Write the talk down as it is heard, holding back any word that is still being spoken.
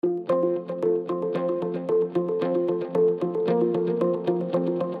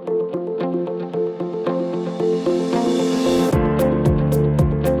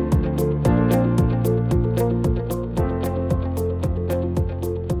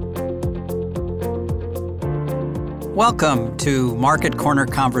Welcome to Market Corner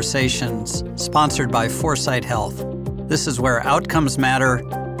Conversations, sponsored by Foresight Health. This is where outcomes matter,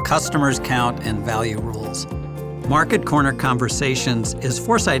 customers count, and value rules. Market Corner Conversations is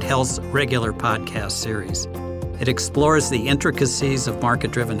Foresight Health's regular podcast series. It explores the intricacies of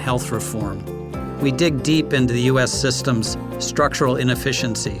market-driven health reform. We dig deep into the U.S. system's structural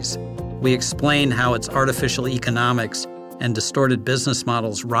inefficiencies. We explain how its artificial economics and distorted business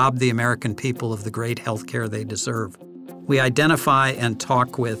models rob the American people of the great health care they deserve. We identify and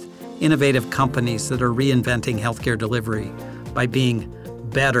talk with innovative companies that are reinventing healthcare delivery by being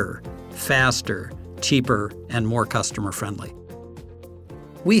better, faster, cheaper, and more customer-friendly.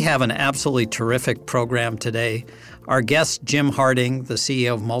 We have an absolutely terrific program today. Our guest, Jim Harding, the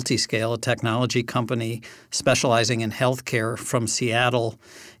CEO of Multiscale, a technology company specializing in healthcare from Seattle,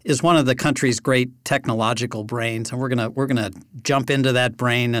 is one of the country's great technological brains, and we're gonna jump into that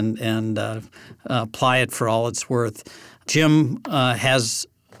brain and apply it for all it's worth. Jim has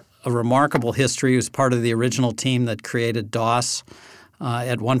a remarkable history. He was part of the original team that created DOS.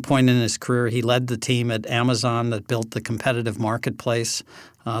 At one point in his career, he led the team at Amazon that built the competitive marketplace,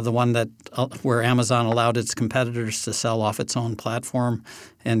 the one that where Amazon allowed its competitors to sell off its own platform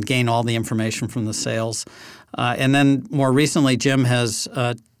and gain all the information from the sales. And then more recently, Jim has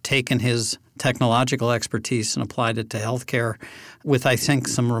taken his technological expertise and applied it to healthcare with, I think,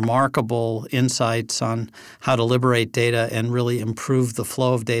 some remarkable insights on how to liberate data and really improve the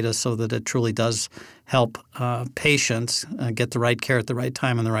flow of data so that it truly does help patients get the right care at the right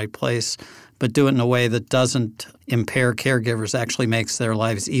time in the right place, but do it in a way that doesn't impair caregivers, actually makes their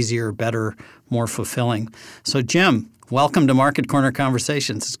lives easier, better, more fulfilling. So, Jim, welcome to Market Corner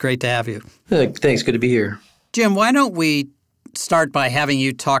Conversations. It's great to have you. Thanks. Good to be here. Jim, why don't we start by having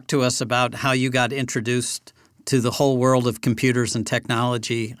you talk to us about how you got introduced to the whole world of computers and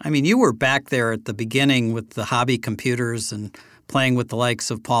technology. I mean, you were back there at the beginning with the hobby computers and playing with the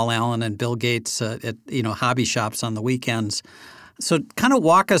likes of Paul Allen and Bill Gates at hobby shops on the weekends. So kind of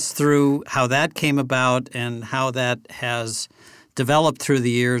walk us through how that came about and how that has developed through the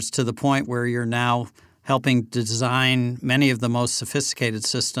years to the point where you're now helping design many of the most sophisticated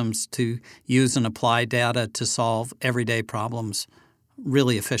systems to use and apply data to solve everyday problems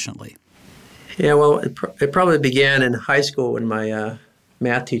really efficiently. Yeah, well, it probably began in high school when my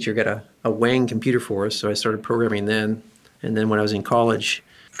math teacher got a Wang computer for us, so I started programming then. And then when I was in college,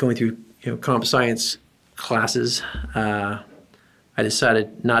 going through comp science classes, I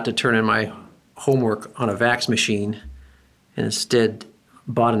decided not to turn in my homework on a VAX machine and instead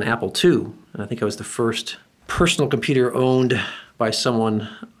bought an Apple II. And I think I was the first personal computer owned by someone,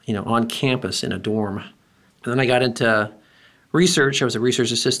 on campus in a dorm. And then I got into research. I was a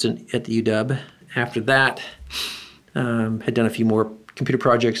research assistant at the UW. After that, had done a few more computer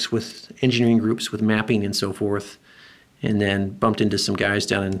projects with engineering groups, with mapping and so forth. And then bumped into some guys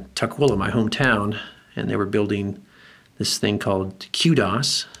down in Tukwila, my hometown, and they were building this thing called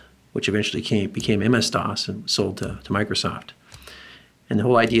QDOS, which eventually became MS-DOS and sold to Microsoft. And the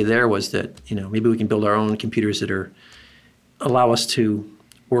whole idea there was that, maybe we can build our own computers that allow us to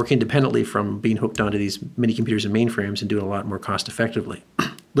work independently from being hooked onto these mini computers and mainframes and do it a lot more cost effectively.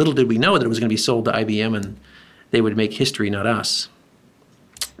 Little did we know that it was going to be sold to IBM and they would make history, not us.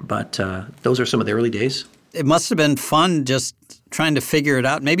 But those are some of the early days. It must have been fun just trying to figure it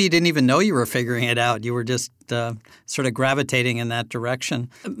out. Maybe you didn't even know you were figuring it out. You were just sort of gravitating in that direction.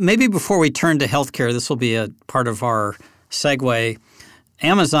 Maybe before we turn to healthcare, this will be a part of our segue.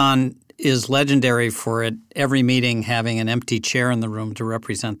 Amazon is legendary for at every meeting having an empty chair in the room to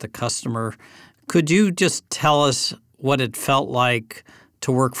represent the customer. Could you just tell us what it felt like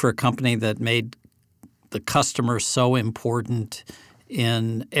to work for a company that made the customer so important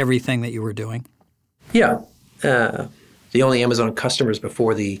in everything that you were doing? Yeah. The only Amazon customers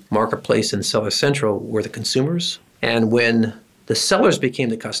before the marketplace and Seller Central were the consumers. And when the sellers became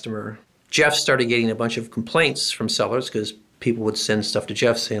the customer, Jeff started getting a bunch of complaints from sellers because people would send stuff to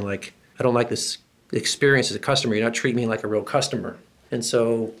Jeff saying, like, I don't like this experience as a customer. You're not treating me like a real customer. And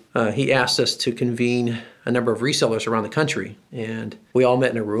so he asked us to convene a number of resellers around the country. And we all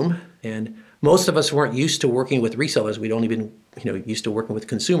met in a room. And most of us weren't used to working with resellers. We'd only been used to working with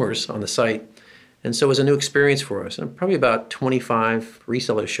consumers on the site. And so it was a new experience for us. And probably about 25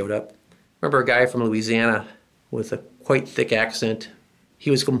 resellers showed up. I remember a guy from Louisiana with a quite thick accent. He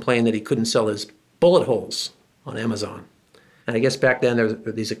was complaining that he couldn't sell his bullet holes on Amazon. And I guess back then there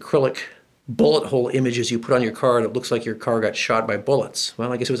were these acrylic bullet hole images you put on your car that looks like your car got shot by bullets.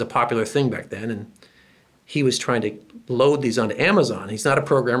 Well, I guess it was a popular thing back then. And he was trying to load these onto Amazon. He's not a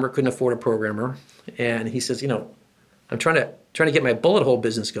programmer, couldn't afford a programmer. And he says, I'm trying to get my bullet hole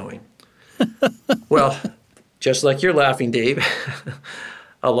business going. Well, just like you're laughing, Dave,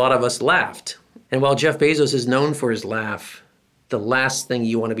 a lot of us laughed. And while Jeff Bezos is known for his laugh, the last thing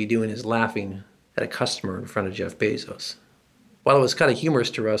you want to be doing is laughing at a customer in front of Jeff Bezos. While it was kind of humorous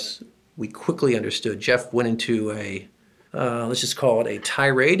to us, we quickly understood. Jeff went into let's just call it a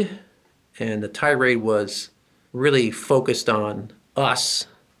tirade. And the tirade was really focused on us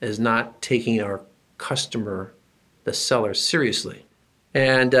as not taking our customer, the seller, seriously.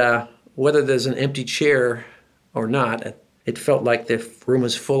 And whether there's an empty chair or not, it felt like the room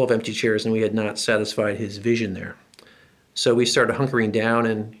was full of empty chairs and we had not satisfied his vision there. So we started hunkering down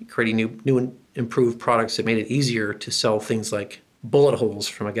and creating new improved products that made it easier to sell things like bullet holes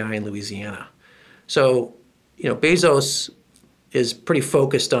from a guy in Louisiana. So, Bezos is pretty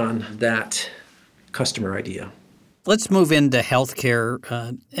focused on that customer idea. Let's move into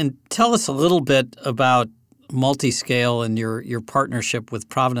healthcare and tell us a little bit about Multiscale and your partnership with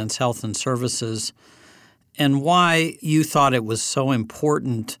Providence Health and Services and why you thought it was so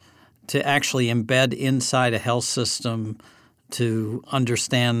important to actually embed inside a health system to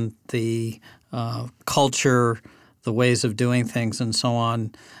understand the culture, the ways of doing things, and so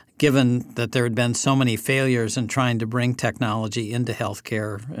on, given that there had been so many failures in trying to bring technology into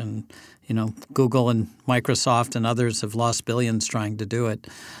healthcare. And, Google and Microsoft and others have lost billions trying to do it.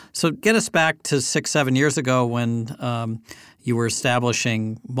 So get us back to 6-7 years ago when you were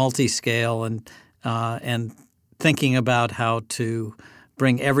establishing Multiscale and thinking about how to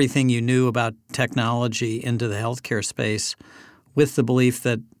bring everything you knew about technology into the healthcare space with the belief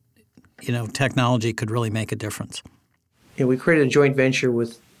that, technology could really make a difference. We created a joint venture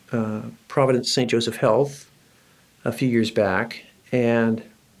with Providence St. Joseph Health a few years back. And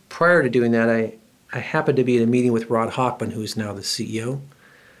prior to doing that, I happened to be in a meeting with Rod Hochman, who is now the CEO.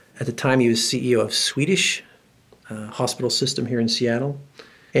 At the time, he was CEO of Swedish hospital system here in Seattle.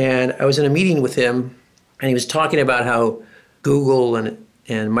 And I was in a meeting with him, and he was talking about how Google and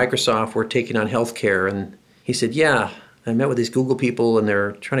Microsoft were taking on healthcare. And he said, yeah, I met with these Google people, and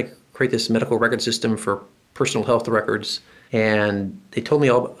they're trying to create this medical record system for personal health records. And they told me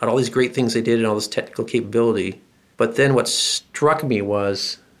about all these great things they did and all this technical capability. But then what struck me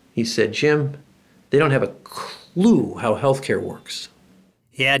was, he said, Jim, they don't have a clue how healthcare works.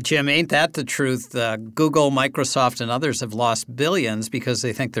 Yeah, Jim, ain't that the truth? Google, Microsoft, and others have lost billions because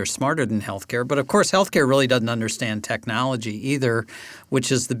they think they're smarter than healthcare. But of course, healthcare really doesn't understand technology either,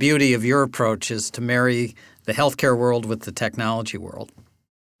 which is the beauty of your approach, is to marry the healthcare world with the technology world.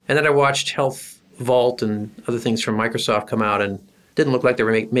 And then I watched Health Vault and other things from Microsoft come out, and didn't look like they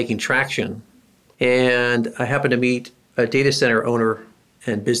were making traction. And I happened to meet a data center owner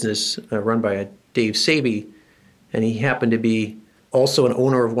and business run by Dave Saby, and he happened to be also an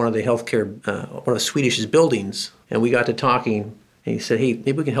owner of one of the healthcare, one of Swedish's buildings. And we got to talking, and he said, hey,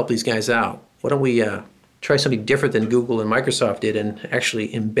 maybe we can help these guys out. Why don't we try something different than Google and Microsoft did and actually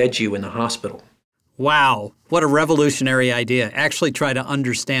embed you in the hospital? Wow, what a revolutionary idea. Actually try to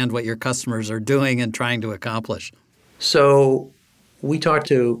understand what your customers are doing and trying to accomplish. So we talked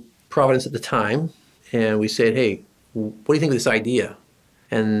to Providence at the time, and we said, hey, what do you think of this idea?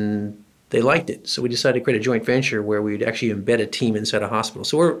 And they liked it. So we decided to create a joint venture where we'd actually embed a team inside a hospital.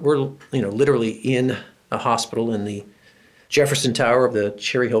 So we're literally in a hospital in the Jefferson Tower of the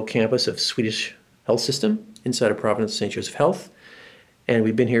Cherry Hill campus of Swedish Health System inside of Providence St. Joseph Health. And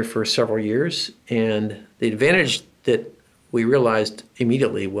we've been here for several years. And the advantage that we realized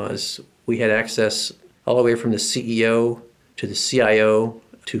immediately was we had access all the way from the CEO to the CIO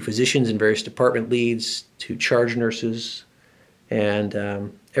to physicians and various department leads to charge nurses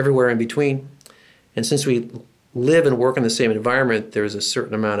and everywhere in between. And since we live and work in the same environment, there's a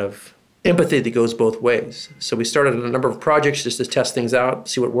certain amount of empathy that goes both ways. So we started a number of projects just to test things out,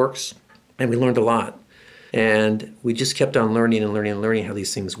 see what works, and we learned a lot. And we just kept on learning and learning and learning how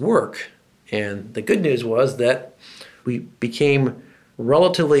these things work. And the good news was that we became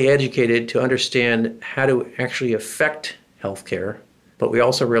relatively educated to understand how to actually affect healthcare, but we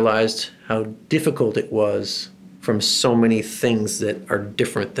also realized how difficult it was from so many things that are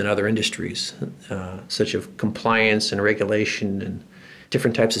different than other industries, such as compliance and regulation and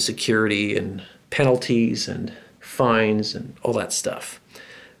different types of security and penalties and fines and all that stuff.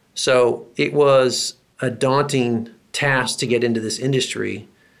 So it was a daunting task to get into this industry,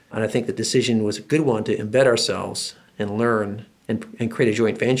 and I think the decision was a good one to embed ourselves and learn and create a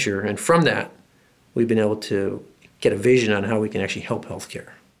joint venture. And from that, we've been able to get a vision on how we can actually help healthcare.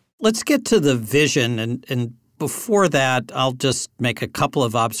 Let's get to the vision, and before that, I'll just make a couple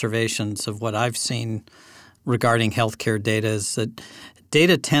of observations of what I've seen regarding healthcare data is that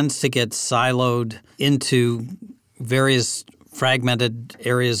data tends to get siloed into various fragmented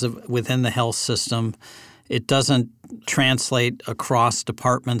areas within the health system. It doesn't translate across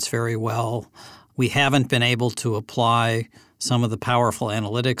departments very well. We haven't been able to apply some of the powerful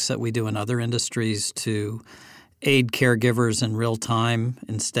analytics that we do in other industries to aid caregivers in real time.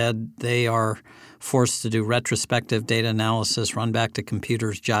 Instead, they are forced to do retrospective data analysis, run back to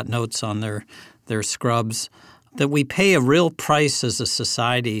computers, jot notes on their scrubs. That we pay a real price as a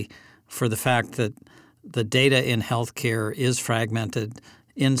society for the fact that the data in healthcare is fragmented,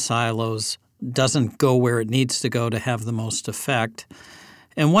 in silos, doesn't go where it needs to go to have the most effect.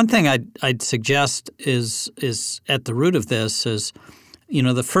 And one thing I'd suggest is at the root of this is,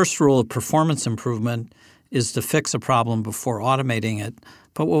 the first rule of performance improvement is to fix a problem before automating it.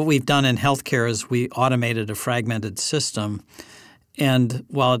 But what we've done in healthcare is we automated a fragmented system. And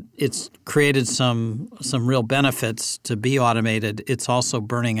while it's created some real benefits to be automated, it's also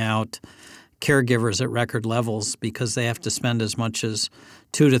burning out caregivers at record levels because they have to spend as much as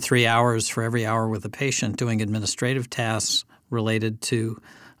 2 to 3 hours for every hour with a patient doing administrative tasks related to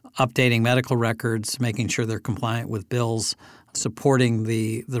updating medical records, making sure they're compliant with bills, supporting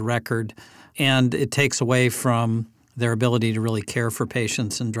the record. And it takes away from their ability to really care for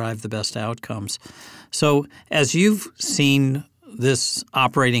patients and drive the best outcomes. So as you've seen this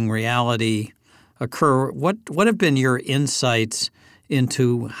operating reality occur, what have been your insights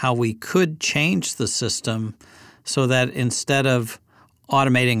into how we could change the system so that instead of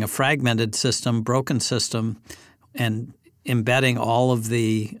automating a fragmented system, broken system, and embedding all of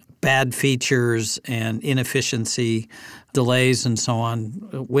the bad features and inefficiency, delays, and so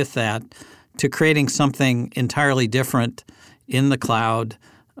on with that, to creating something entirely different in the cloud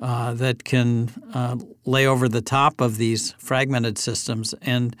that can lay over the top of these fragmented systems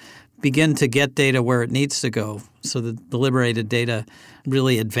and begin to get data where it needs to go so that the liberated data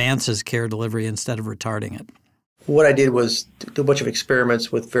really advances care delivery instead of retarding it? What I did was do a bunch of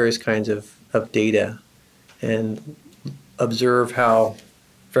experiments with various kinds of data and observe how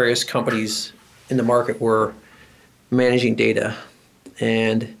various companies in the market were managing data.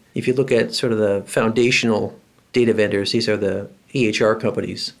 And if you look at sort of the foundational data vendors, these are the EHR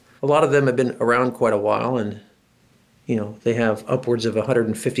companies. A lot of them have been around quite a while, and they have upwards of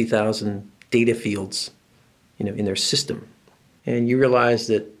 150,000 data fields in their system. And you realize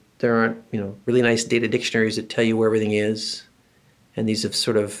that there aren't really nice data dictionaries that tell you where everything is, and these have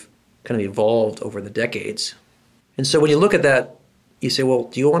sort of kind of evolved over the decades. And so when you look at that, you say, well,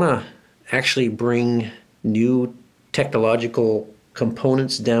 do you want to actually bring new technological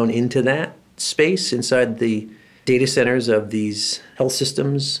components down into that space inside the data centers of these health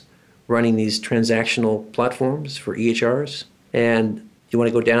systems running these transactional platforms for EHRs? And you want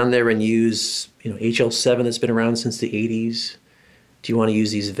to go down there and use HL7 that's been around since the 80s? Do you want to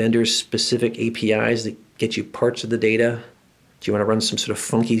use these vendor-specific APIs that get you parts of the data? Do you want to run some sort of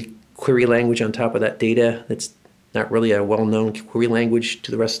funky query language on top of that data that's not really a well-known query language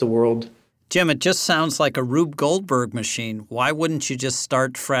to the rest of the world? Jim, it just sounds like a Rube Goldberg machine. Why wouldn't you just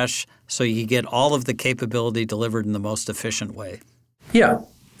start fresh so you get all of the capability delivered in the most efficient way? Yeah,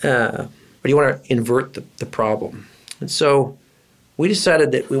 but you want to invert the problem. And so we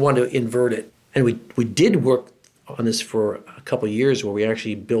decided that we wanted to invert it. And we did work on this for a couple of years where we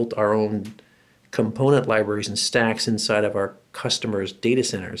actually built our own component libraries and stacks inside of our customers' data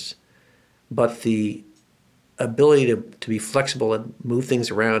centers. But the ability to be flexible and move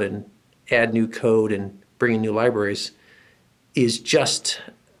things around and add new code and bring in new libraries is just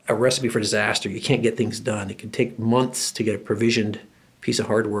a recipe for disaster. You can't get things done. It can take months to get a provisioned piece of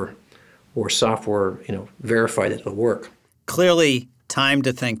hardware or software, verified that it'll work. Clearly, time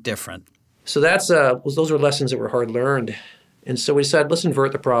to think different. So those were lessons that were hard learned. And so we decided, let's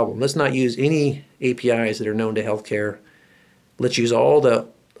invert the problem. Let's not use any APIs that are known to healthcare. Let's use all the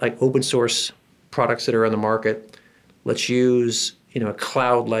open source products that are on the market. Let's use a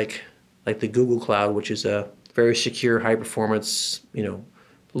cloud like the Google Cloud, which is a very secure, high performance,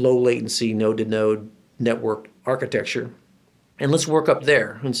 low latency node-to-node network architecture. And let's work up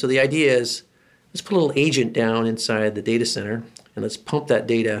there. And so the idea is, let's put a little agent down inside the data center, and let's pump that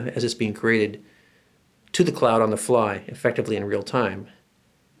data as it's being created to the cloud on the fly, effectively in real time.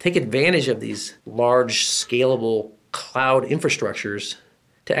 Take advantage of these large, scalable cloud infrastructures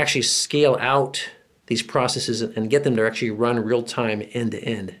to actually scale out these processes and get them to actually run real time end to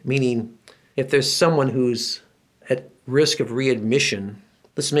end. Meaning, if there's someone who's at risk of readmission,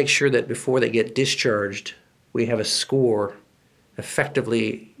 let's make sure that before they get discharged, we have a score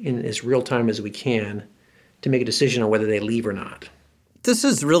effectively in as real time as we can to make a decision on whether they leave or not. This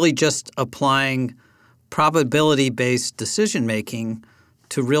is really just applying probability-based decision-making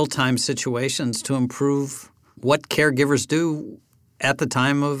to real-time situations to improve what caregivers do at the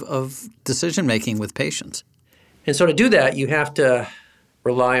time of decision-making with patients. And so to do that, you have to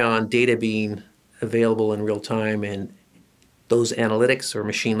rely on data being available in real time and those analytics or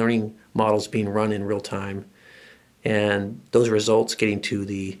machine learning models being run in real time, and those results getting to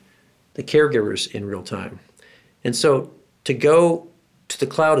the caregivers in real time. And so to go to the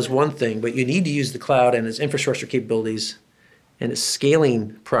cloud is one thing, but you need to use the cloud and its infrastructure capabilities and its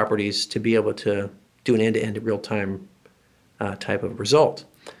scaling properties to be able to do an end-to-end real-time type of result.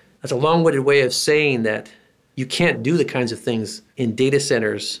 That's a long-winded way of saying that you can't do the kinds of things in data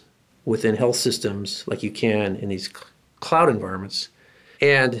centers within health systems like you can in these cloud environments.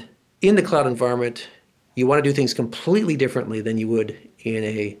 And in the cloud environment, you want to do things completely differently than you would in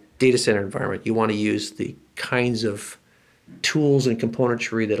a data center environment. You want to use the kinds of tools and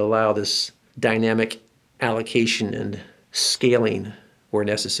componentry that allow this dynamic allocation and scaling where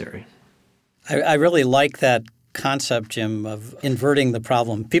necessary. I really like that concept, Jim, of inverting the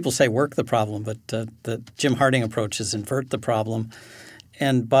problem. People say work the problem, but the Jim Harding approach is invert the problem.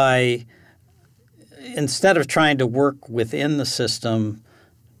 And instead of trying to work within the system,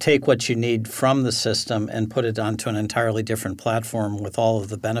 take what you need from the system and put it onto an entirely different platform with all of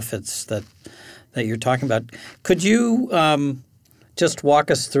the benefits that you're talking about. Could you just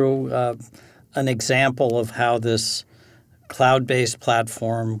walk us through an example of how this cloud-based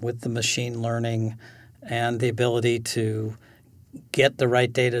platform with the machine learning and the ability to get the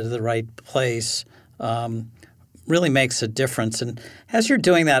right data to the right place really makes a difference? And as you're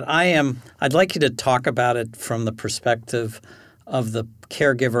doing that, I'd like you to talk about it from the perspective of the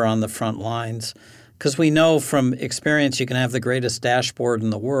caregiver on the front lines, because we know from experience you can have the greatest dashboard in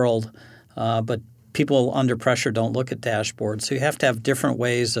the world, but people under pressure don't look at dashboards. So you have to have different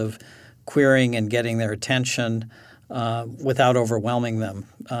ways of querying and getting their attention without overwhelming them.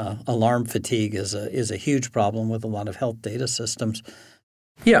 Alarm fatigue is a huge problem with a lot of health data systems.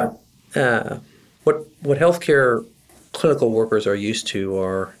 Yeah. What healthcare clinical workers are used to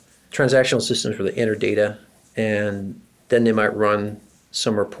are transactional systems where they enter data and then they might run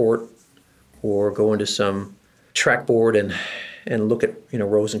some report or go into some trackboard and look at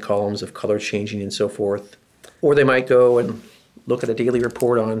rows and columns of color changing and so forth. Or they might go and look at a daily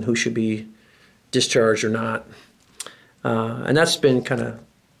report on who should be discharged or not. And that's been kind of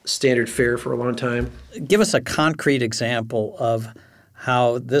standard fare for a long time. Give us a concrete example of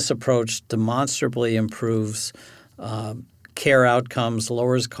how this approach demonstrably improves care outcomes,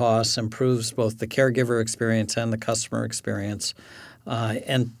 lowers costs, improves both the caregiver experience and the customer experience.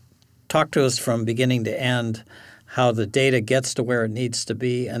 And talk to us from beginning to end how the data gets to where it needs to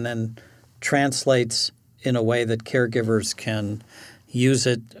be and then translates in a way that caregivers can use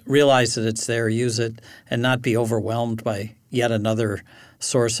it, realize that it's there, use it, and not be overwhelmed by yet another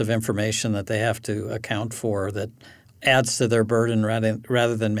source of information that they have to account for that adds to their burden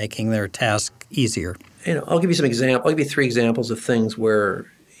rather than making their task easier. I'll give you some examples. I'll give you 3 examples of things where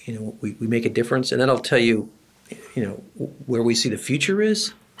we make a difference, and then I'll tell you, where we see the future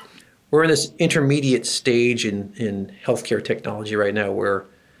is. We're in this intermediate stage in healthcare technology right now where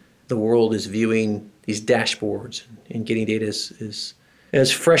the world is viewing these dashboards and getting data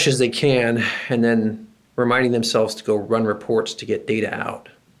as fresh as they can and then reminding themselves to go run reports to get data out.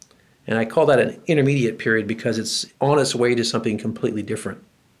 And I call that an intermediate period because it's on its way to something completely different.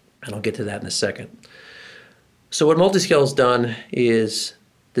 And I'll get to that in a second. So what Multiscale has done is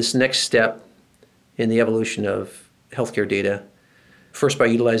this next step in the evolution of healthcare data, first by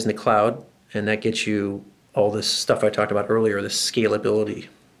utilizing the cloud, and that gets you all this stuff I talked about earlier, the scalability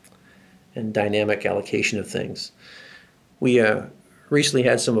and dynamic allocation of things. We recently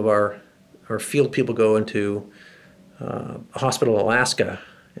had some of our field people go into a hospital in Alaska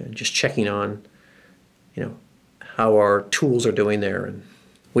and just checking on, how our tools are doing there. And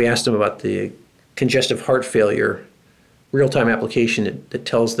we asked them about the congestive heart failure real-time application that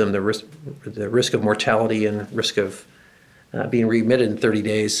tells them the risk of mortality and risk of being readmitted in 30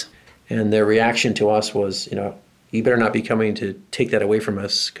 days. And their reaction to us was, you better not be coming to take that away from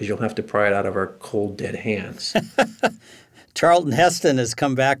us because you'll have to pry it out of our cold, dead hands. Charlton Heston has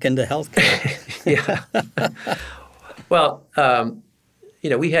come back into healthcare. Yeah. Well,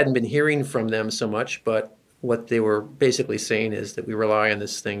 we hadn't been hearing from them so much, but what they were basically saying is that we rely on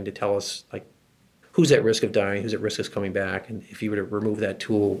this thing to tell us, who's at risk of dying, who's at risk of coming back. And if you were to remove that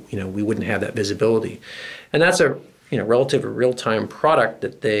tool, we wouldn't have that visibility. And that's a relative real-time product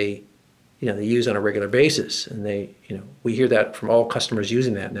that they use on a regular basis. And we hear that from all customers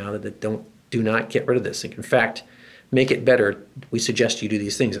using that now, that they do not get rid of this thing. In fact, make it better. We suggest you do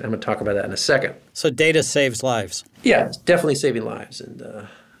these things. And I'm going to talk about that in a second. So data saves lives. Yeah, it's definitely saving lives, and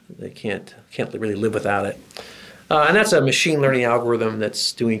they can't really live without it. And that's a machine learning algorithm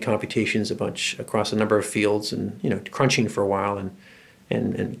that's doing computations a bunch across a number of fields and, crunching for a while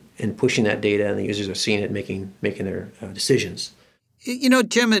and pushing that data, and the users are seeing it, making their decisions.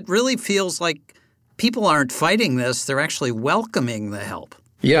 Jim, it really feels like people aren't fighting this. They're actually welcoming the help.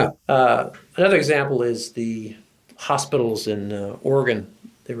 Yeah. Another example is the hospitals in Oregon.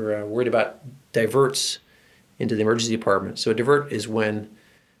 They were worried about diverts into the emergency department. So a divert is when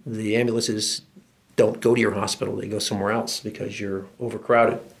the ambulances don't go to your hospital. They go somewhere else because you're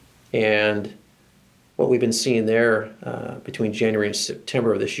overcrowded. And what we've been seeing there between January and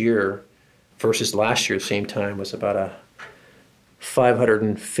September of this year versus last year at the same time was about a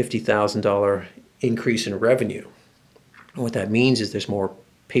 $550,000 increase in revenue. And what that means is there's more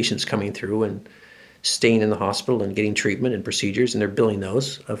patients coming through and staying in the hospital and getting treatment and procedures, and they're billing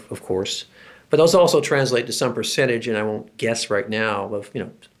those, of course. But those also translate to some percentage, and I won't guess right now, of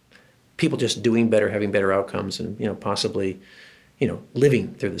people just doing better, having better outcomes, and possibly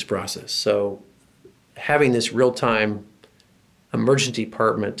living through this process. So having this real-time emergency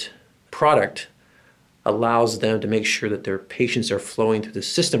department product allows them to make sure that their patients are flowing through the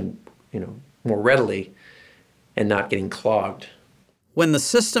system, more readily and not getting clogged. When the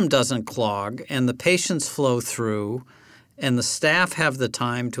system doesn't clog and the patients flow through and the staff have the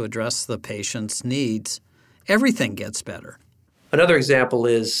time to address the patient's needs, everything gets better. Another example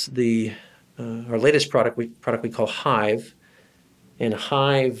is our latest product we call Hive. And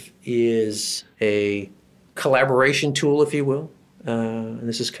Hive is a collaboration tool, if you will. And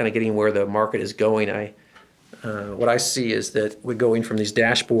this is kind of getting where the market is going. What I see is that we're going from these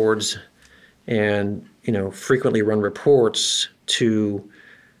dashboards and frequently run reports to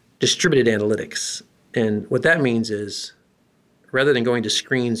distributed analytics. And what that means is, rather than going to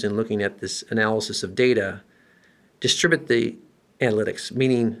screens and looking at this analysis of data, distribute the analytics,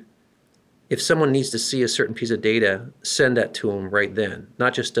 meaning if someone needs to see a certain piece of data, send that to them right then,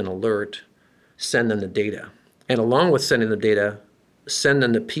 not just an alert, send them the data. And along with sending the data, send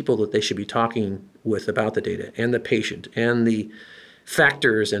them the people that they should be talking with about the data, and the patient, and the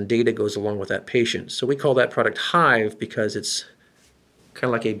factors and data goes along with that patient. So we call that product Hive because it's kind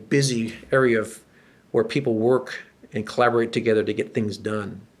of like a busy area where people work and collaborate together to get things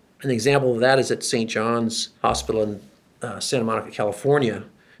done. An example of that is at St. John's Hospital in Santa Monica, California,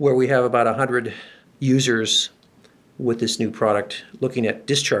 where we have about 100 users with this new product looking at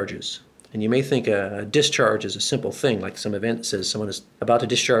discharges. And you may think a discharge is a simple thing, like some event says someone is about to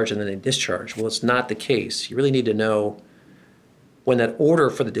discharge and then they discharge. Well, it's not the case. You really need to know when that order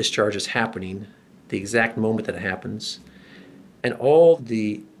for the discharge is happening, the exact moment that it happens, and all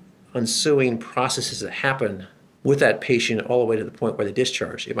the ensuing processes that happen with that patient all the way to the point where they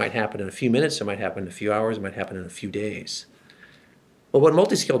discharge. It might happen in a few minutes, it might happen in a few hours, it might happen in a few days. Well, what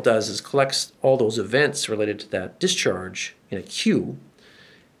Multiscale does is collects all those events related to that discharge in a queue,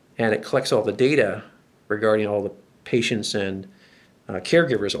 and it collects all the data regarding all the patients and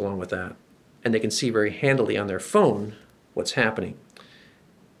caregivers along with that. And they can see very handily on their phone what's happening.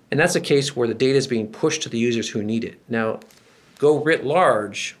 And that's a case where the data is being pushed to the users who need it. Now, go writ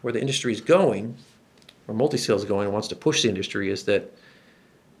large, where the industry is going, where Multiscale is going and wants to push the industry, is that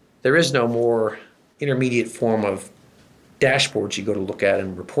there is no more intermediate form of dashboards you go to look at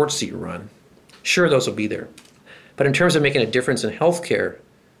and reports that you run. Sure, those will be there. But in terms of making a difference in healthcare,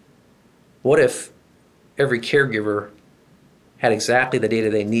 what if every caregiver had exactly the data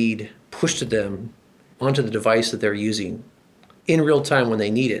they need pushed to them onto the device that they're using in real time when they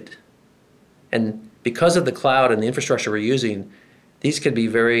need it? And because of the cloud and the infrastructure we're using, these could be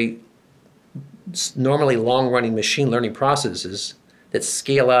very normally long-running machine learning processes that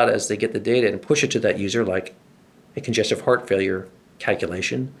scale out as they get the data and push it to that user, like a congestive heart failure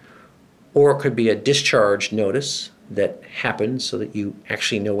calculation, or it could be a discharge notice that happens so that you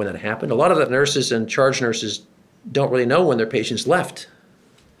actually know when that happened. A lot of the nurses and charge nurses don't really know when their patients left.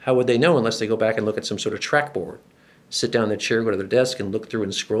 How would they know unless they go back and look at some sort of track board, sit down in their chair, go to their desk and look through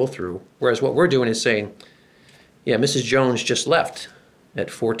and scroll through? Whereas what we're doing is saying, yeah, Mrs. Jones just left at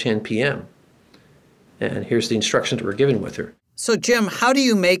 4:10 p.m. and here's the instructions that we're given with her. So Jim, how do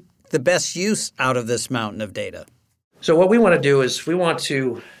you make the best use out of this mountain of data? So what we want to do is we want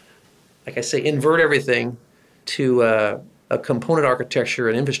to, like I say, invert everything to a component architecture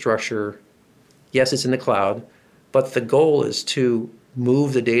and infrastructure. Yes, it's in the cloud, but the goal is to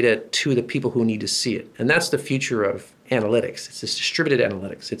move the data to the people who need to see it. And that's the future of analytics. It's this distributed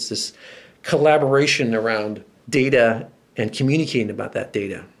analytics. It's this collaboration around data and communicating about that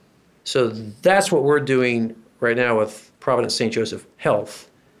data. So that's what we're doing right now with Providence St. Joseph Health.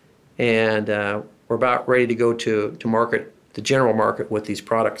 And we're about ready to go to market, the general market, with these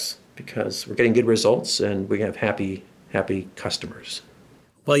products. because we're getting good results and we have happy customers.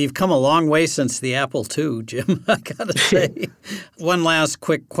 Well, you've come a long way since the Apple II, Jim, I got to say. One last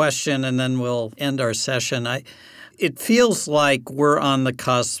quick question, and then we'll end our session. It feels like we're on the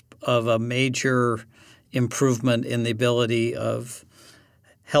cusp of a major improvement in the ability of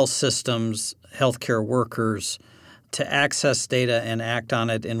health systems, healthcare workers to access data and act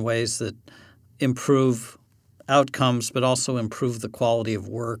on it in ways that improve outcomes, but also improve the quality of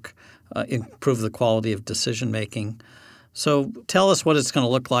work, improve the quality of decision-making. So tell us what it's going to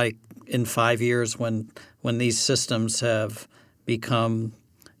look like in 5 years when these systems have become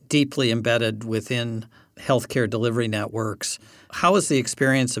deeply embedded within healthcare delivery networks. How is the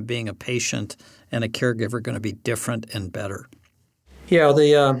experience of being a patient and a caregiver going to be different and better? Yeah,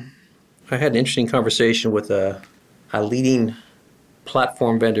 I had an interesting conversation with a leading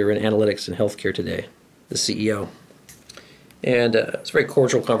platform vendor in analytics and healthcare today, the CEO. And it's a very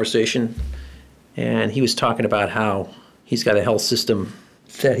cordial conversation. And he was talking about how he's got a health system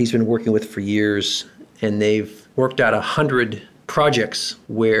that he's been working with for years, and they've worked out 100 projects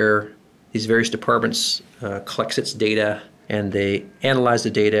where these various departments collects its data, and they analyze the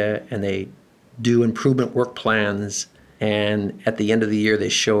data, and they do improvement work plans, and at the end of the year, they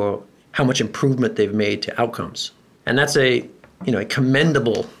show how much improvement they've made to outcomes. And that's a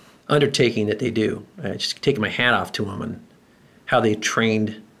commendable undertaking that they do. Just taking my hat off to them and how they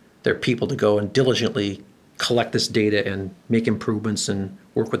trained their people to go and diligently collect this data and make improvements and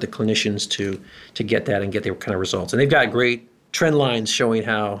work with the clinicians to get that and get their kind of results. And they've got great trend lines showing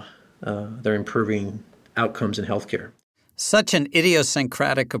how they're improving outcomes in healthcare. Such an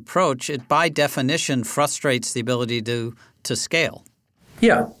idiosyncratic approach, it by definition frustrates the ability to scale.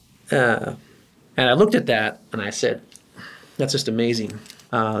 Yeah. And I looked at that and I said, that's just amazing.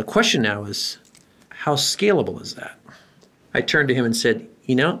 The question now is, how scalable is that? I turned to him and said,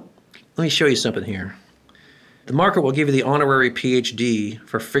 let me show you something here. The market will give you the honorary PhD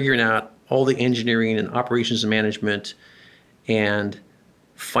for figuring out all the engineering and operations management and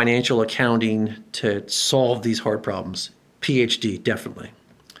financial accounting to solve these hard problems. PhD, definitely.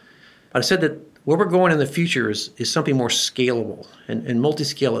 But I said that where we're going in the future is something more scalable. And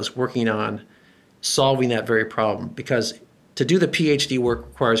Multiscale is working on solving that very problem, because to do the PhD work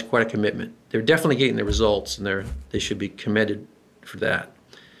requires quite a commitment. They're definitely getting the results, and they should be commended for that.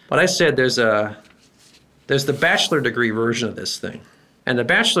 But I said there's the bachelor degree version of this thing. And the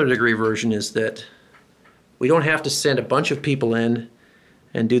bachelor degree version is that we don't have to send a bunch of people in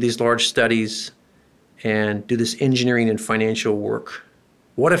and do these large studies and do this engineering and financial work.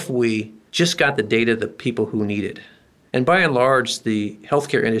 What if we just got the data to the people who need it? And by and large, the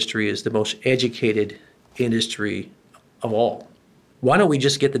healthcare industry is the most educated industry of all. Why don't we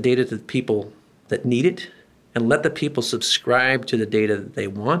just get the data to the people that need it and let the people subscribe to the data that they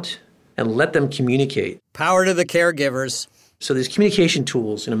want and let them communicate? Power to the caregivers. So these communication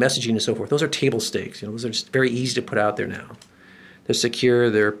tools, messaging and so forth, those are table stakes. Those are just very easy to put out there now. They're secure,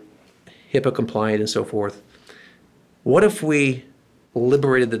 they're HIPAA compliant and so forth. What if we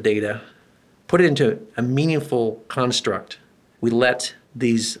liberated the data, put it into a meaningful construct? We let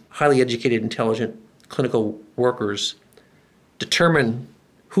these highly educated, intelligent clinical workers determine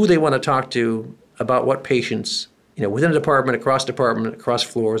who they want to talk to about what patients, within a department, across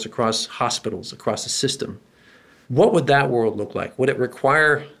floors, across hospitals, across the system. What would that world look like? Would it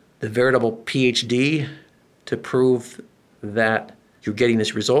require the veritable PhD to prove that you're getting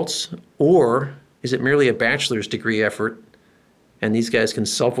these results? Or is it merely a bachelor's degree effort and these guys can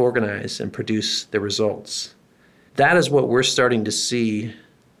self-organize and produce the results? That is what we're starting to see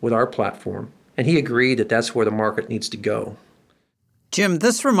with our platform. And he agreed that that's where the market needs to go. Jim,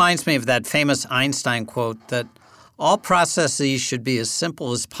 this reminds me of that famous Einstein quote that all processes should be as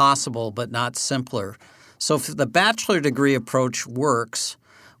simple as possible, but not simpler. So if the bachelor degree approach works,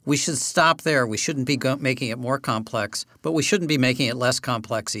 we should stop there. We shouldn't be making it more complex, but we shouldn't be making it less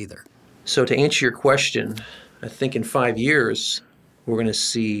complex either. So to answer your question, I think in 5 years, we're going to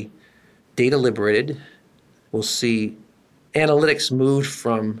see data liberated. We'll see analytics moved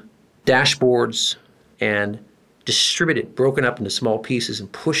from dashboards and distributed, broken up into small pieces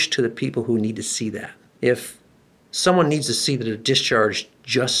and pushed to the people who need to see that. If someone needs to see that a discharge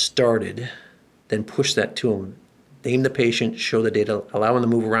just started, then push that to them. Name the patient, show the data, allow them to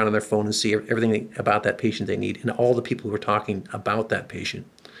move around on their phone and see everything about that patient they need and all the people who are talking about that patient.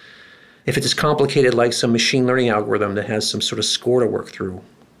 If it's complicated like some machine learning algorithm that has some sort of score to work through,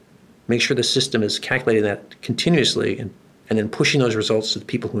 make sure the system is calculating that continuously and then pushing those results to the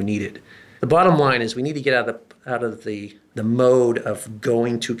people who need it. The bottom line is we need to get out of the mode of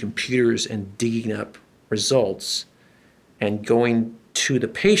going to computers and digging up results and going to the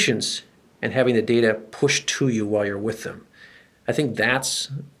patients and having the data pushed to you while you're with them. I think that's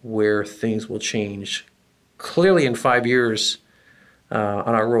where things will change clearly in 5 years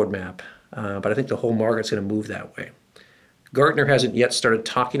on our roadmap. But I think the whole market's going to move that way. Gartner hasn't yet started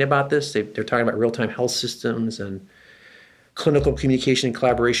talking about this. They're talking about real-time health systems and clinical communication and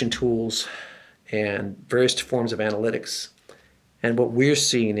collaboration tools and various forms of analytics. And what we're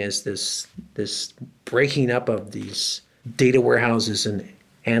seeing is this breaking up of these data warehouses and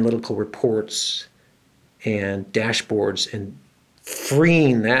analytical reports and dashboards and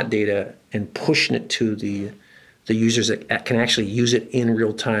freeing that data and pushing it to the users that can actually use it in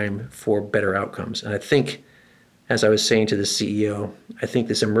real time for better outcomes. And I think, as I was saying to the CEO, I think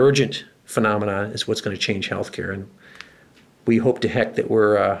this emergent phenomena is what's going to change healthcare. And we hope to heck that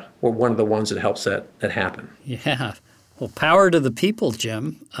we're one of the ones that helps that happen. Yeah. Well, power to the people,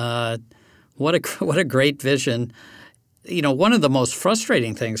 Jim. What a great vision. You know, one of the most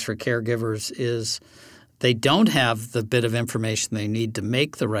frustrating things for caregivers is they don't have the bit of information they need to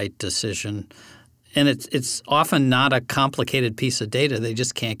make the right decision. And it's often not a complicated piece of data. They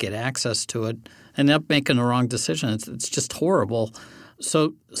just can't get access to it and end up making the wrong decision. It's just horrible.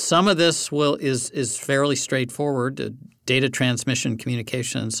 So some of this is fairly straightforward, data transmission,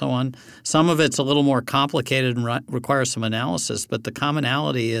 communication, and so on. Some of it's a little more complicated and requires some analysis. But the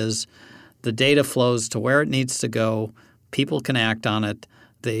commonality is the data flows to where it needs to go. People can act on it.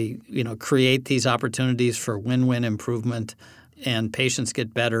 They create these opportunities for win-win improvement, and patients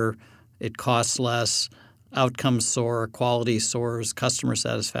get better. It costs less, outcomes soar, quality soars, customer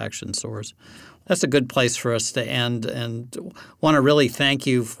satisfaction soars. That's a good place for us to end, and want to really thank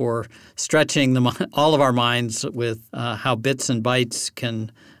you for stretching all of our minds with how bits and bytes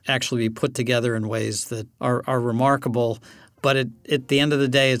can actually be put together in ways that are remarkable. But at the end of the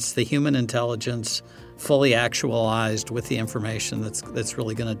day, it's the human intelligence fully actualized with the information that's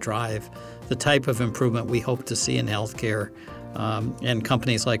really going to drive the type of improvement we hope to see in healthcare. And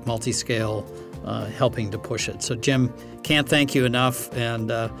companies like Multiscale helping to push it. So, Jim, can't thank you enough,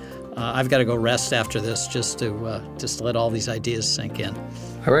 and I've got to go rest after this just to let all these ideas sink in.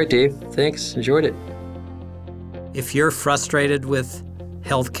 All right, Dave. Thanks. Enjoyed it. If you're frustrated with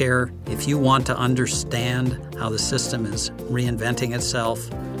healthcare, if you want to understand how the system is reinventing itself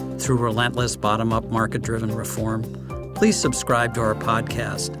through relentless bottom-up market-driven reform, please subscribe to our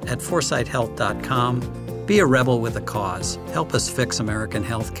podcast at ForesightHealth.com. Be a rebel with a cause. Help us fix American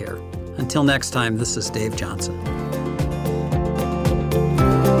healthcare. Until next time, this is Dave Johnson.